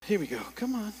Here we go.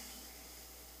 Come on.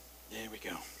 There we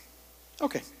go.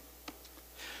 Okay.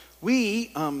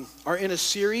 We are in a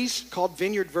series called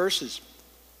Vineyard Verses.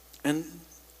 And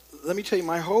let me tell you,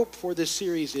 my hope for this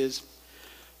series is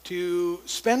to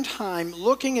spend time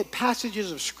looking at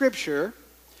passages of Scripture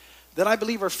that I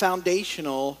believe are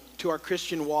foundational to our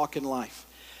Christian walk in life.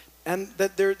 And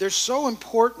that they're so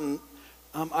important.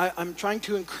 I'm trying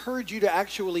to encourage you to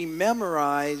actually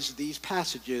memorize these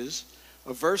passages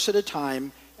a verse at a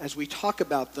time as we talk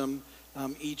about them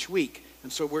each week.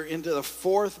 And so we're into the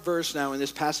fourth verse now in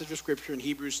this passage of Scripture in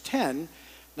Hebrews 10,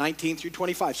 19 through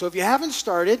 25. So if you haven't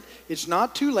started, it's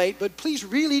not too late, but please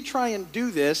really try and do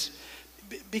this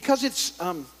because it's,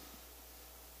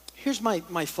 here's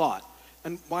my thought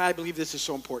and why I believe this is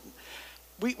so important.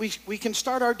 We can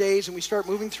start our days and we start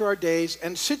moving through our days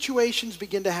and situations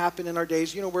begin to happen in our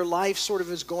days, where life sort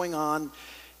of is going on.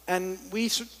 And we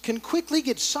can quickly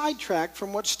get sidetracked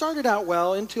from what started out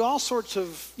well into all sorts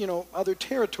of, other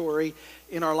territory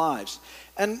in our lives.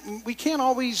 And we can't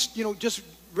always, just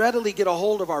readily get a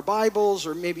hold of our Bibles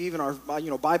or maybe even our,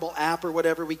 Bible app or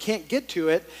whatever. We can't get to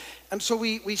it. And so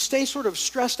we stay sort of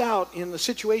stressed out in the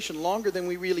situation longer than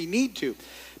we really need to.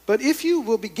 But if you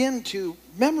will begin to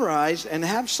memorize and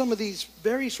have some of these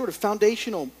very sort of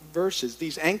foundational verses,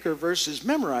 these anchor verses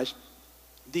memorized,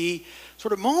 the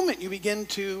sort of moment you begin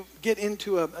to get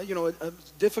into a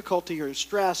difficulty or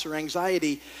stress or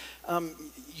anxiety,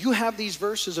 you have these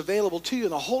verses available to you,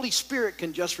 and the Holy Spirit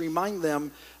can just remind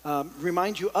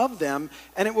you of them,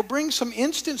 and it will bring some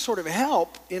instant sort of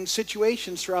help in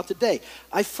situations throughout the day.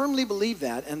 I firmly believe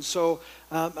that, and so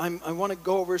I want to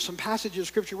go over some passages of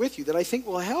Scripture with you that I think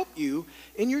will help you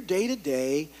in your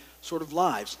day-to-day sort of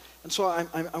lives. And so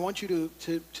I want you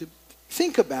to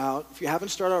think about, if you haven't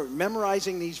started out,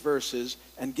 memorizing these verses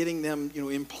and getting them,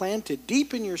 implanted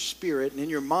deep in your spirit and in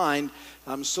your mind,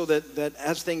 so that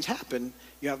as things happen,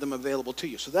 you have them available to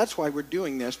you. So that's why we're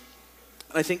doing this.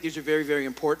 I think these are very, very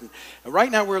important. Right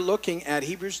now we're looking at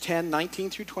Hebrews 10, 19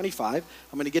 through 25.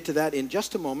 I'm going to get to that in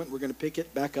just a moment. We're going to pick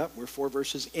it back up. We're 4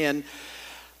 verses in.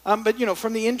 But,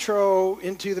 from the intro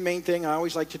into the main thing, I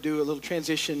always like to do a little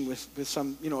transition with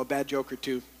some, a bad joke or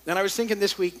two. And I was thinking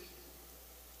this week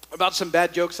about some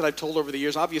bad jokes that I've told over the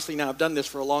years. Obviously now I've done this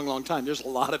for a long, long time. There's a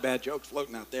lot of bad jokes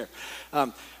floating out there.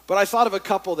 But I thought of a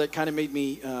couple that kind of made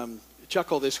me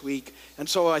chuckle this week. And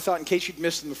so I thought, in case you'd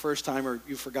missed them the first time or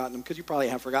you've forgotten them, because you probably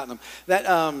have forgotten them, that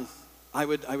I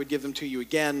would give them to you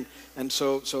again. And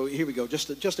so here we go, just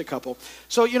a couple.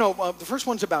 So, the first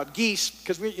one's about geese,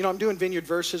 because I'm doing Vineyard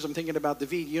Verses. I'm thinking about the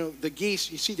V. The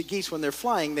geese, you see the geese when they're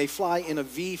flying, they fly in a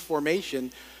V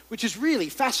formation, which is really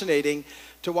fascinating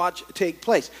to watch take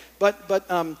place. But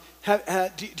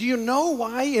do you know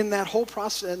why in that whole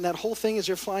process and that whole thing as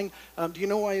they're flying, do you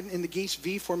know why in the geese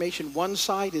V formation one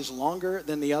side is longer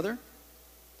than the other?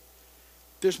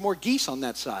 There's more geese on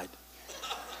that side.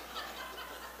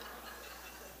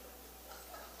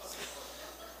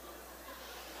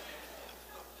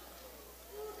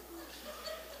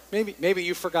 Maybe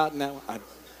you've forgotten that one.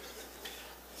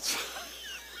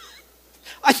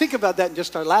 I think about that and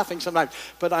just start laughing sometimes,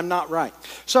 but I'm not right.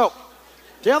 So,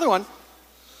 the other one.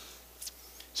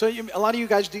 So, a lot of you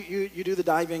guys you do the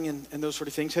diving and those sort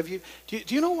of things. Do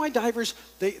you know why divers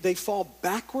they fall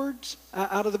backwards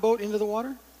out of the boat into the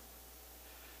water?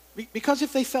 Because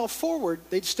if they fell forward,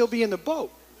 they'd still be in the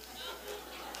boat.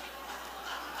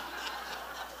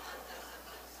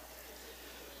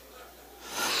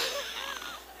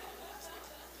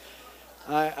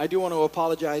 I do want to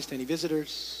apologize to any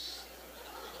visitors.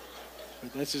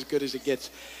 But that's as good as it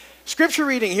gets. Scripture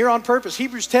reading here on purpose,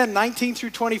 Hebrews 10, 19 through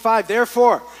 25.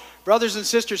 Therefore, brothers and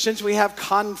sisters, since we have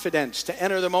confidence to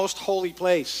enter the most holy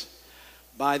place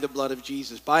by the blood of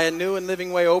Jesus, by a new and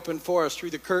living way opened for us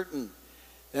through the curtain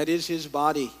that is his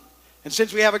body. And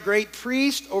since we have a great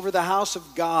priest over the house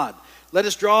of God, let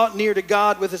us draw near to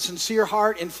God with a sincere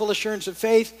heart in full assurance of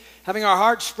faith, having our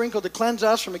hearts sprinkled to cleanse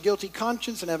us from a guilty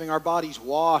conscience and having our bodies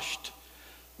washed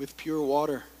with pure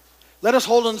water. Let us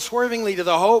hold unswervingly to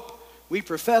the hope we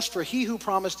profess, for he who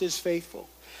promised is faithful.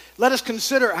 Let us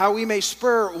consider how we may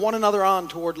spur one another on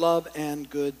toward love and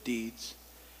good deeds.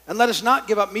 And let us not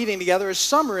give up meeting together as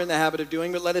some are in the habit of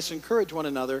doing, but let us encourage one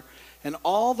another, and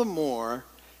all the more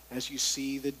as you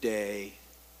see the day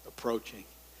approaching.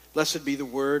 Blessed be the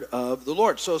word of the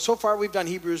Lord. So far we've done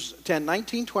Hebrews 10,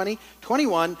 19, 20,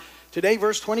 21. Today,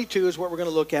 verse 22 is what we're going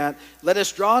to look at. Let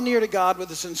us draw near to God with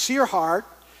a sincere heart,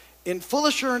 in full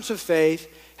assurance of faith,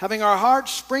 having our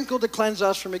hearts sprinkled to cleanse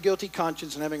us from a guilty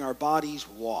conscience and having our bodies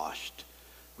washed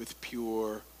with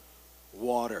pure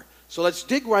water. So let's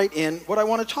dig right in. What I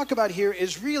want to talk about here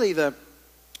is really the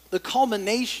the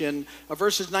culmination of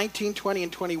verses 19, 20,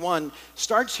 and 21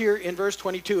 starts here in verse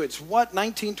 22. It's what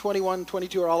 19, 21,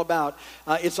 22 are all about.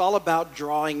 It's all about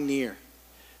drawing near.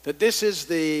 That this is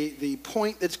the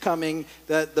point that's coming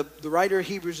that the writer of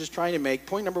Hebrews is trying to make.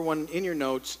 Point number one in your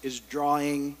notes is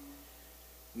drawing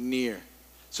near.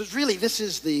 So it's really, this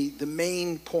is the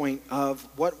main point of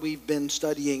what we've been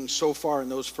studying so far in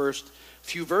those first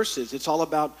few verses. It's all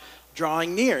about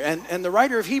drawing near. And the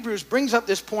writer of Hebrews brings up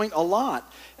this point a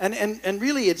lot. And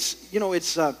really it's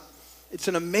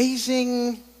an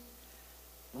amazing,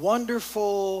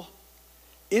 wonderful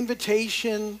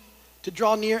invitation to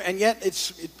draw near, and yet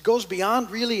it goes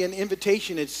beyond really an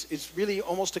invitation. It's really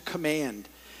almost a command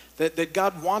that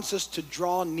God wants us to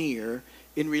draw near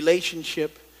in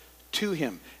relationship to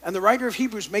him. And the writer of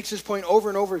Hebrews makes this point over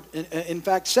and over. In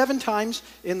fact, 7 times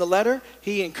in the letter,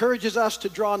 he encourages us to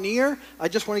draw near. I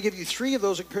just want to give you 3 of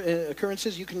those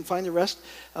occurrences. You can find the rest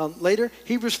later.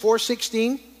 Hebrews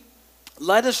 4:16.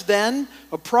 Let us then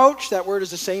approach, that word is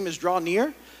the same as draw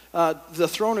near, the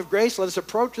throne of grace. Let us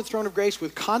approach the throne of grace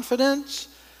with confidence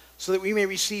so that we may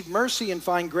receive mercy and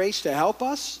find grace to help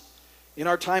us in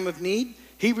our time of need.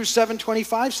 Hebrews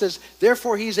 7:25 says,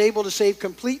 therefore he is able to save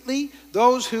completely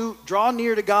those who draw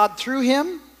near to God through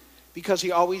him, because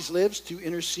he always lives to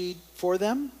intercede for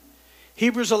them.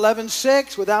 Hebrews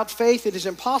 11:6, without faith it is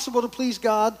impossible to please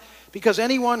God, because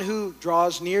anyone who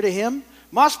draws near to him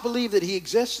must believe that he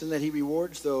exists and that he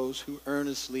rewards those who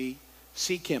earnestly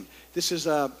seek him. This is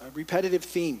a repetitive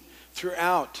theme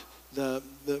throughout the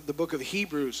book of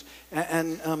Hebrews,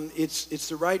 and it's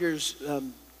the writer's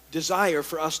desire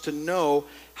for us to know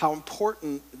how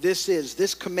important this is,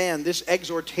 this command, this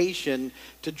exhortation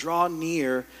to draw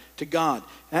near to God.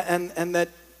 And that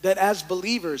as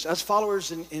believers, as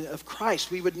followers of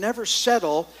Christ, we would never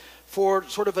settle for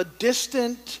sort of a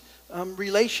distant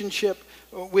relationship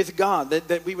with God,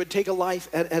 that we would take a life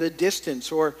at a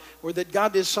distance, or that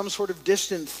God is some sort of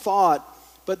distant thought,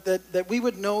 but that we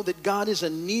would know that God is a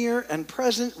near and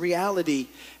present reality,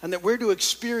 and that we're to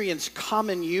experience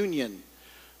common union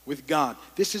with God.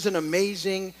 This is an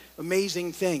amazing,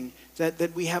 amazing thing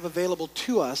that we have available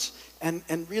to us.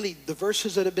 And really, the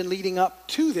verses that have been leading up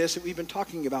to this that we've been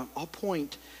talking about all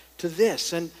point to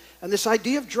this. And this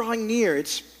idea of drawing near,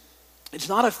 it's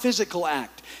not a physical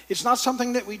act. It's not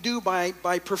something that we do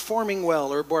by performing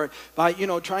well, or by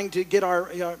trying to get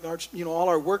our all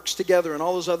our works together and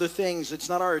all those other things. It's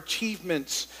not our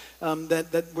achievements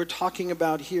that we're talking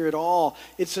about here at all.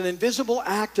 It's an invisible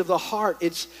act of the heart.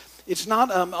 It's not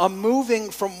a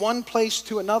moving from one place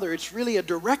to another. It's really a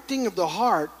directing of the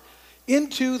heart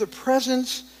into the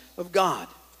presence of God.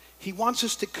 He wants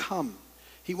us to come.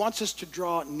 He wants us to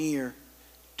draw near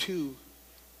to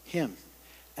him.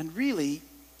 And really,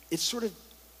 it's sort of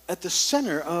at the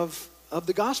center of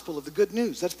the gospel, of the good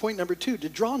news. That's point number 2. To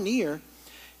draw near,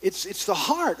 it's the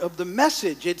heart of the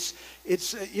message. It's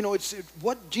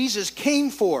what Jesus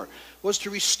came for, was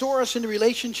to restore us into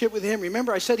relationship with him.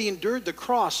 Remember, I said he endured the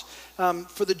cross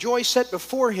for the joy set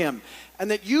before him,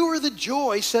 and that you were the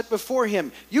joy set before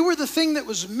him. You were the thing that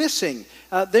was missing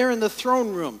there in the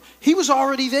throne room. He was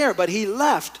already there, but he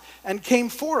left and came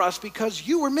for us because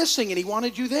you were missing and he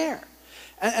wanted you there.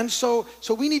 And so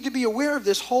we need to be aware of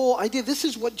this whole idea. This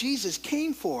is what Jesus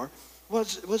came for,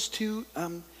 was to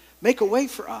make a way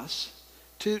for us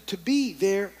to be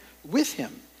there with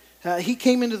him. He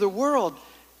came into the world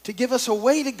to give us a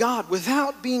way to God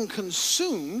without being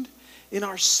consumed in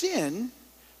our sin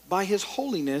by his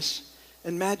holiness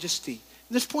and majesty.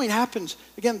 This point happens,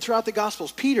 again, throughout the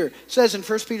Gospels. Peter says in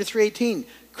 1 Peter 3:18,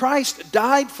 Christ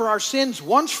died for our sins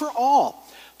once for all,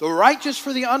 the righteous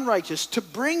for the unrighteous, to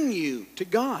bring you to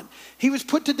God. He was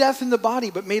put to death in the body,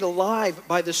 but made alive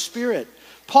by the Spirit.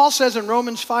 Paul says in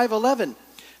Romans 5:11,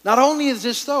 not only is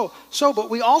this so, but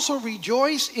we also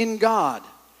rejoice in God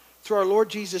through our Lord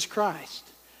Jesus Christ,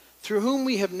 through whom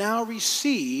we have now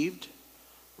received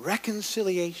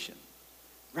reconciliation.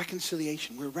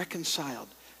 Reconciliation. We're reconciled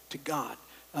to God.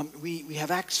 We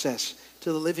have access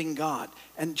to the living God.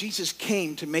 And Jesus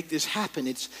came to make this happen.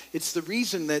 It's the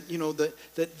reason that,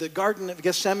 the Garden of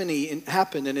Gethsemane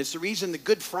happened, and it's the reason that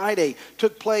Good Friday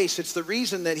took place. It's the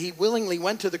reason that he willingly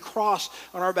went to the cross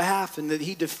on our behalf, and that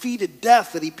he defeated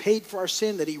death, that he paid for our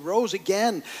sin, that he rose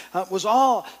again, was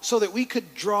all so that we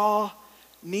could draw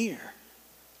near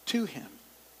to him.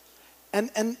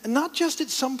 And not just at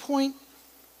some point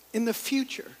in the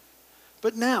future,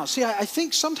 but now. See, I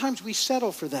think sometimes we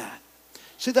settle for that.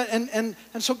 See that, and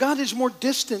so God is more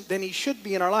distant than he should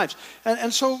be in our lives.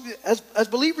 And so as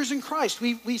believers in Christ,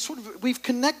 we've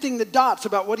connecting the dots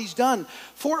about what he's done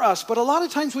for us. But a lot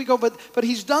of times we go, but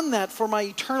he's done that for my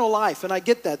eternal life. And I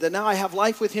get that now I have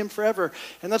life with him forever.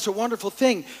 And that's a wonderful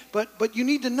thing. But you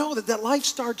need to know that life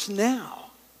starts now,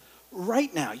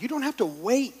 right now. You don't have to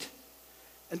wait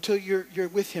until you're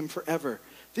with him forever.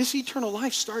 This eternal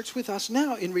life starts with us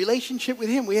now in relationship with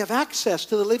him. We have access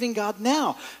to the living God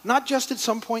now, not just at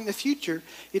some point in the future.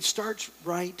 It starts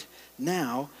right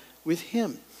now with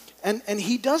him. And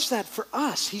he does that for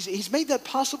us. He's made that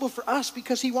possible for us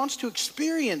because he wants to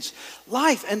experience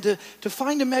life and to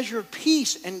find a measure of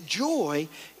peace and joy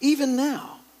even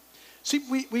now. See,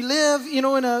 we live,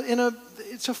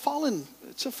 it's a fallen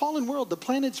world. The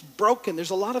planet's broken. There's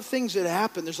a lot of things that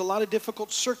happen. There's a lot of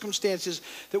difficult circumstances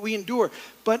that we endure.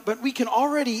 But we can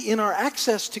already, in our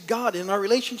access to God, in our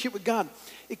relationship with God,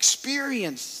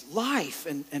 experience life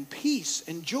and peace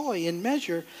and joy in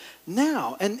measure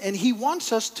now. And he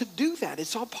wants us to do that.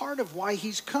 It's all part of why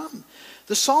he's come.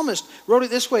 The psalmist wrote it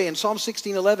this way in Psalm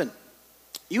 16:11.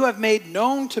 You have made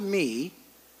known to me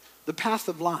the path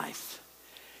of life.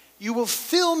 You will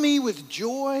fill me with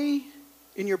joy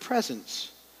in your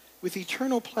presence, with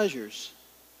eternal pleasures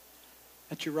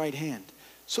at your right hand.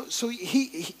 So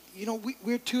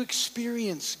we're to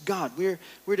experience God. We're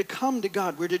to come to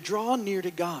God. We're to draw near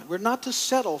to God. We're not to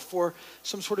settle for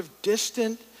some sort of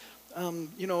distant,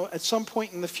 at some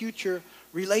point in the future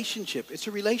relationship. It's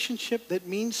a relationship that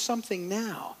means something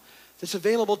now, that's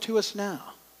available to us now.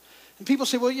 And people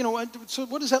say, well, so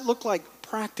what does that look like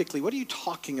practically? What are you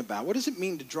talking about? What does it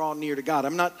mean to draw near to God?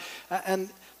 I'm not,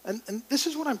 and this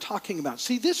is what I'm talking about.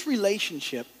 See, this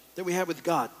relationship that we have with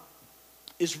God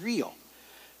is real.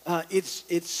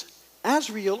 It's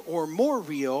as real or more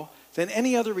real than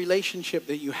any other relationship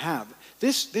that you have.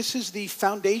 This is the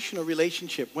foundational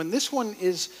relationship. When this one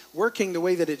is working the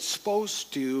way that it's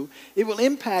supposed to, it will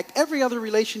impact every other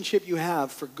relationship you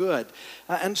have for good.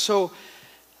 And so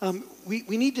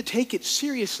we need to take it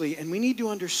seriously, and we need to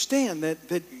understand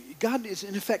that God is,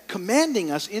 in effect,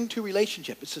 commanding us into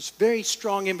relationship. It's a very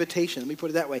strong invitation, let me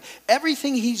put it that way.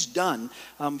 Everything he's done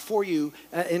for you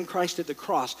in Christ at the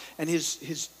cross, and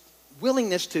his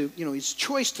willingness to, his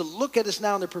choice to look at us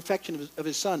now in the perfection of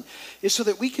his Son, is so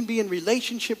that we can be in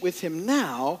relationship with him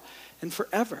now and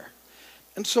forever.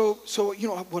 And so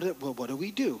what do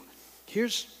we do?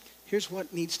 Here's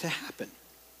what needs to happen,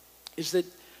 is that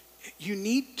you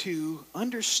need to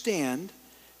understand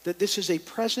that this is a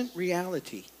present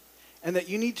reality and that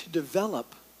you need to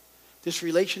develop this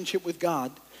relationship with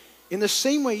God in the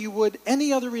same way you would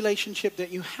any other relationship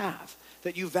that you have,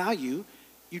 that you value.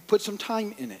 You put some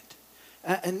time in it.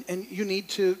 And you need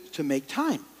to make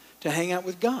time to hang out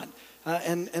with God.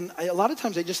 And a lot of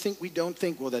times I just think we don't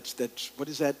think, well, that's what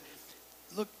is that?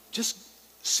 Look, just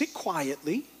sit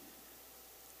quietly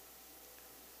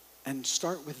and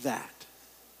start with that.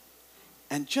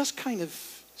 And just kind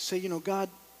of say, God,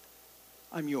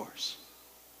 I'm yours.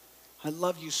 I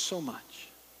love you so much.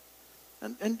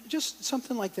 And just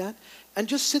something like that. And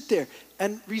just sit there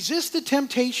and resist the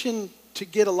temptation to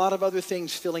get a lot of other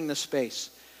things filling the space.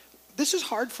 This is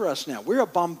hard for us now. We're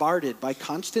bombarded by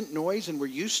constant noise, and we're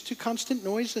used to constant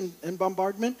noise and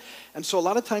bombardment. And so a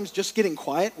lot of times just getting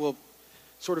quiet will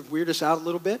sort of weird us out a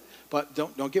little bit. But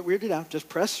don't get weirded out. Just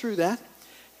press through that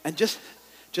and just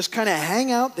kind of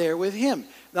hang out there with him.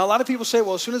 Now, a lot of people say,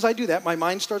 well, as soon as I do that, my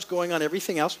mind starts going on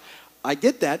everything else. I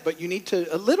get that, but you need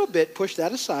to a little bit push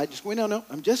that aside. Just go, no,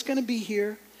 I'm just going to be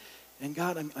here. And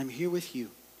God, I'm here with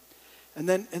you. And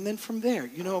then from there,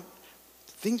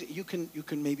 things you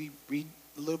can maybe read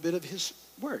a little bit of his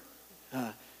word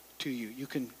to you. You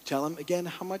can tell him again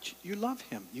how much you love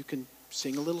him. You can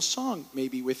sing a little song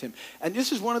maybe with him. And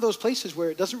this is one of those places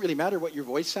where it doesn't really matter what your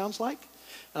voice sounds like.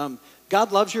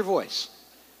 God loves your voice.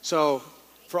 So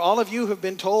for all of you who have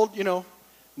been told,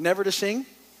 never to sing,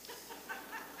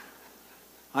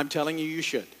 I'm telling you, you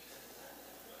should.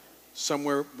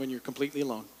 Somewhere when you're completely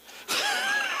alone.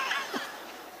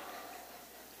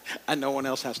 And no one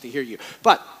else has to hear you.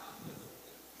 But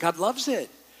God loves it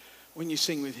when you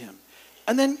sing with him.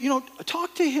 And then,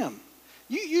 talk to him.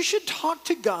 You should talk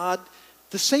to God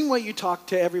the same way you talk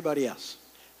to everybody else.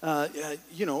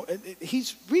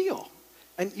 He's real.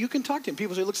 And you can talk to him.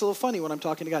 People say, it looks a little funny when I'm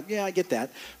talking to God. Yeah, I get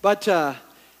that. But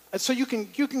so you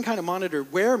can kind of monitor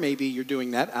where maybe you're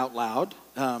doing that out loud.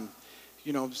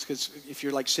 Because if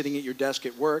you're like sitting at your desk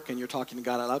at work and you're talking to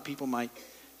God out loud, people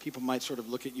might sort of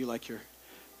look at you like you're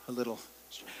a little.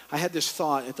 I had this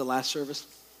thought at the last service.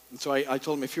 And so I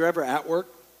told him, if you're ever at work,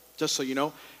 just so you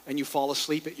know, and you fall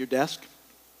asleep at your desk,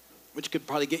 which could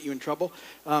probably get you in trouble,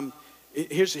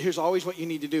 Here's always what you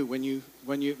need to do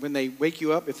when they wake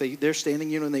you up. If they're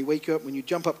standing, and they wake you up, when you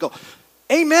jump up, go,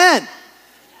 amen.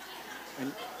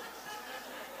 And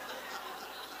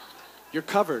you're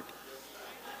covered.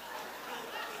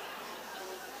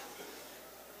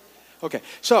 Okay,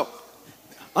 so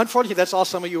unfortunately, that's all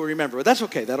some of you will remember, but that's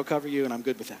okay. That'll cover you, and I'm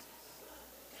good with that.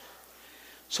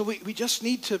 So we just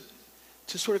need to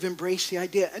sort of embrace the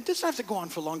idea. It doesn't have to go on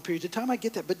for long periods of time. I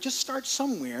get that, but just start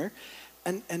somewhere.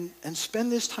 And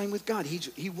spend this time with God.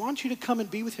 He wants you to come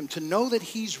and be with him, to know that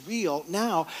he's real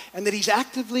now and that he's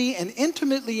actively and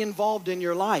intimately involved in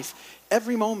your life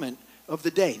every moment of the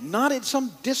day. Not at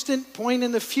some distant point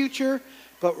in the future,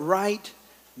 but right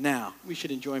now. We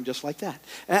should enjoy him just like that.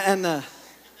 And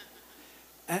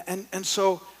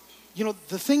so,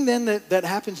 the thing then that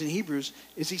happens in Hebrews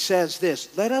is he says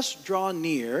this, let us draw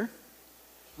near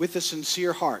with a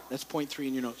sincere heart. That's point 3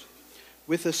 in your notes.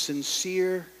 With a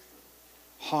sincere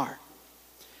heart.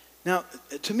 Now,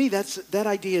 to me, that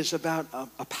idea is about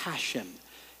a passion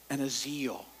and a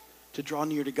zeal to draw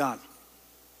near to God.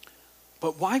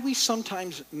 But why we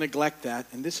sometimes neglect that,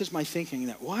 and this is my thinking,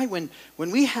 that why when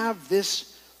we have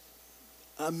this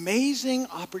amazing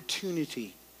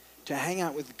opportunity to hang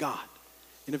out with God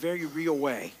in a very real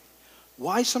way,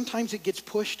 why sometimes it gets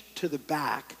pushed to the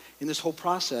back in this whole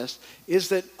process is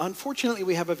that unfortunately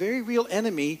we have a very real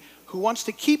enemy who wants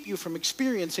to keep you from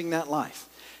experiencing that life.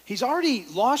 He's already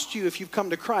lost you if you've come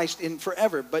to Christ in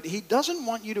forever, but he doesn't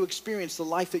want you to experience the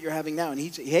life that you're having now, and he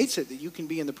hates it that you can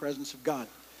be in the presence of God.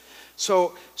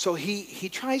 So he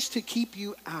tries to keep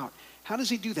you out. How does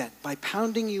he do that? By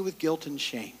pounding you with guilt and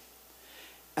shame.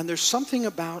 And there's something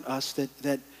about us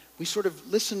that we sort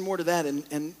of listen more to that,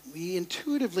 and we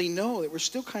intuitively know that we're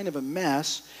still kind of a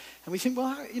mess. And we think, well,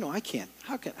 I can't.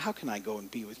 How can I go and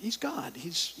be with? He's God.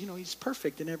 He's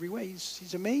perfect in every way.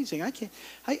 He's amazing. I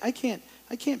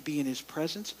can't be in his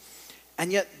presence.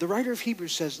 And yet the writer of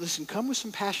Hebrews says, listen, come with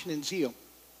some passion and zeal.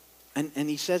 And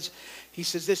he says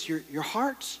this, your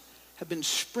hearts have been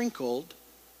sprinkled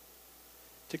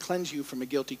to cleanse you from a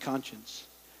guilty conscience.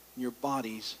 And your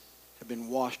bodies have been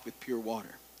washed with pure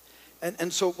water.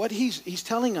 And so what he's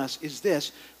telling us is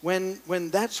this,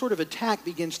 when that sort of attack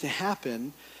begins to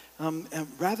happen,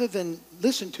 rather than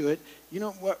listen to it,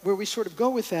 where we sort of go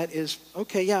with that is,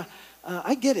 okay, yeah,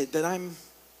 I get it that I'm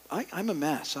a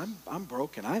mess. I'm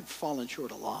broken. I've fallen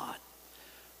short a lot.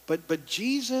 But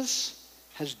Jesus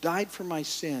has died for my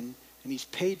sin, and he's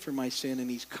paid for my sin, and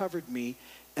he's covered me.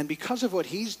 And because of what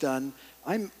he's done,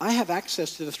 I have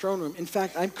access to the throne room. In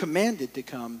fact, I'm commanded to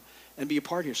come and be a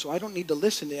part here. So I don't need to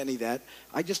listen to any of that.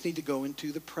 I just need to go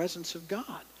into the presence of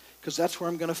God, because that's where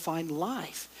I'm going to find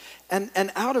life.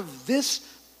 And out of this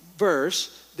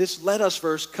verse, this let us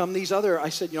verse, come these other, I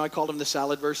said, I called them the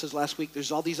salad verses last week.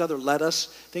 There's all these other let us,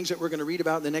 things that we're going to read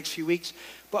about in the next few weeks.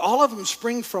 But all of them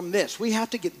spring from this. We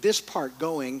have to get this part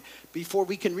going before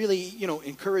we can really,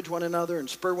 encourage one another and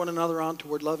spur one another on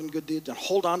toward love and good deeds and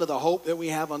hold on to the hope that we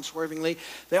have unswervingly.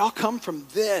 They all come from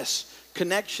this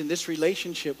connection, this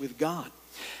relationship with God.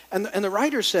 And the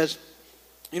writer says,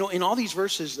 in all these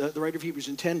verses, the writer of Hebrews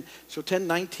in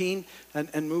 10:19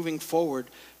 and moving forward,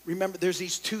 remember there's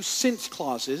these 2 since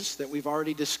clauses that we've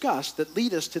already discussed that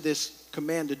lead us to this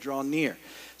command to draw near.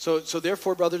 So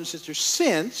therefore, brothers and sisters,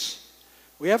 since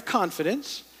we have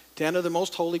confidence to enter the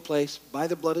most holy place by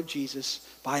the blood of Jesus,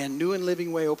 by a new and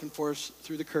living way opened for us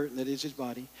through the curtain that is his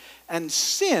body, and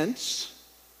since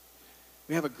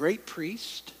we have a great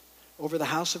priest over the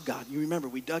house of God. You remember,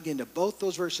 we dug into both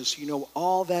those verses, so you know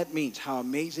all that means, how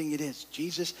amazing it is.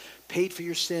 Jesus paid for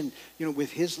your sin,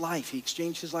 with his life. He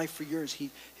exchanged his life for yours.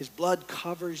 His blood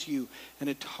covers you and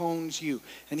atones you.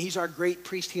 And he's our great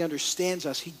priest. He understands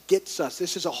us. He gets us.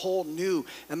 This is a whole new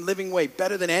and living way,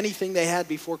 better than anything they had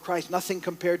before Christ, nothing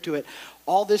compared to it.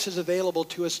 All this is available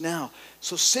to us now.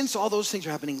 So since all those things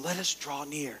are happening, let us draw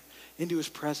near into his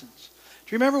presence.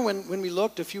 Do you remember when we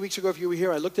looked a few weeks ago, if you were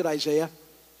here, I looked at Isaiah.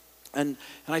 And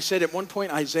I said at one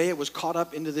point Isaiah was caught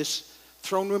up into this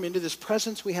throne room, into this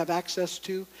presence we have access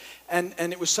to. And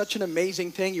it was such an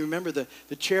amazing thing. You remember the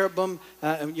cherubim,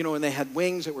 and they had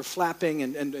wings that were flapping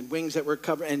and wings that were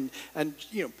covered. And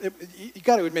you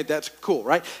got to admit that's cool,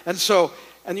 right? And so,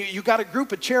 you got a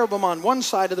group of cherubim on one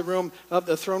side of the room, of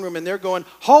the throne room, and they're going,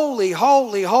 holy,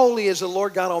 holy, holy is the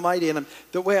Lord God Almighty. And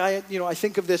the way I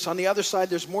think of this, on the other side,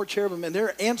 there's more cherubim, and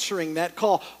they're answering that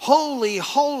call. Holy,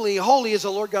 holy, holy is the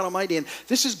Lord God Almighty. And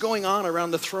this is going on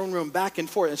around the throne room back and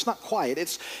forth. It's not quiet.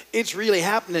 It's really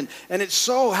happening. And it's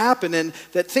so happening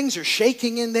that things are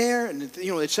shaking in there. And,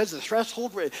 it says the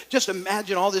threshold. Just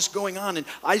imagine all this going on. And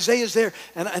Isaiah's there.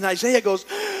 And Isaiah goes,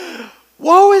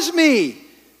 woe is me.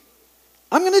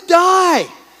 I'm going to die.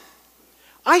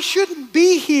 I shouldn't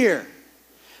be here.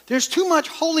 There's too much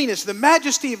holiness. The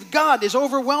majesty of God is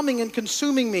overwhelming and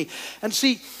consuming me. And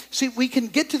see, we can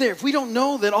get to there if we don't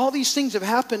know that all these things have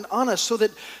happened on us, so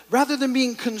that rather than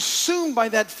being consumed by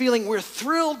that feeling, we're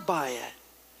thrilled by it.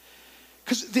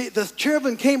 Because the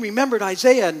cherubim came, remembered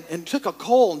Isaiah, and took a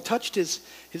coal and touched his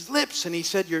lips, and he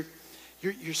said, Your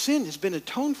sin has been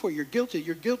atoned for. You're guilty.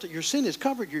 Your sin is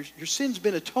covered. Your sin's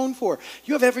been atoned for.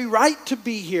 You have every right to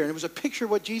be here. And it was a picture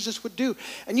of what Jesus would do.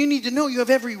 And you need to know you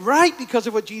have every right, because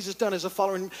of what Jesus done as a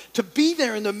follower, to be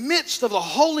there in the midst of the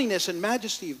holiness and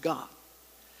majesty of God.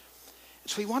 And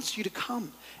so he wants you to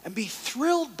come and be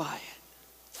thrilled by it.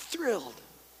 Thrilled.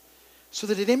 So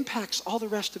that it impacts all the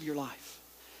rest of your life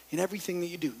in everything that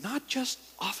you do. Not just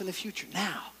off in the future.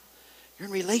 Now. You're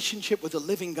in relationship with a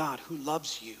living God who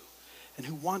loves you and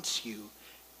who wants you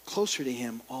closer to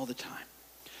him all the time.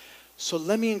 So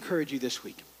let me encourage you this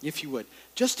week, if you would.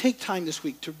 Just take time this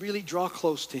week to really draw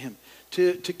close to him,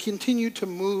 to continue to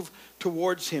move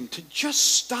towards him, to just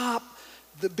stop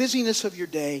the busyness of your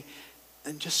day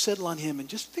and just settle on him and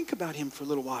just think about him for a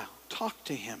little while. Talk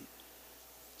to him.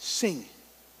 Sing.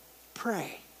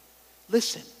 Pray.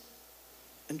 Listen.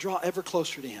 And draw ever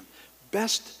closer to him.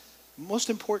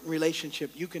 Most important relationship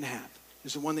you can have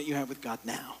is the one that you have with God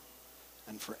now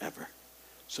and forever.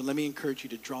 So let me encourage you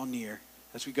to draw near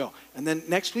as we go. And then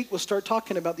next week we'll start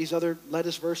talking about these other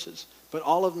lettuce verses. But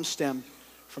all of them stem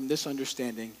from this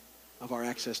understanding of our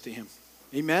access to him.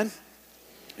 Amen?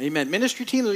 Amen. Ministry team.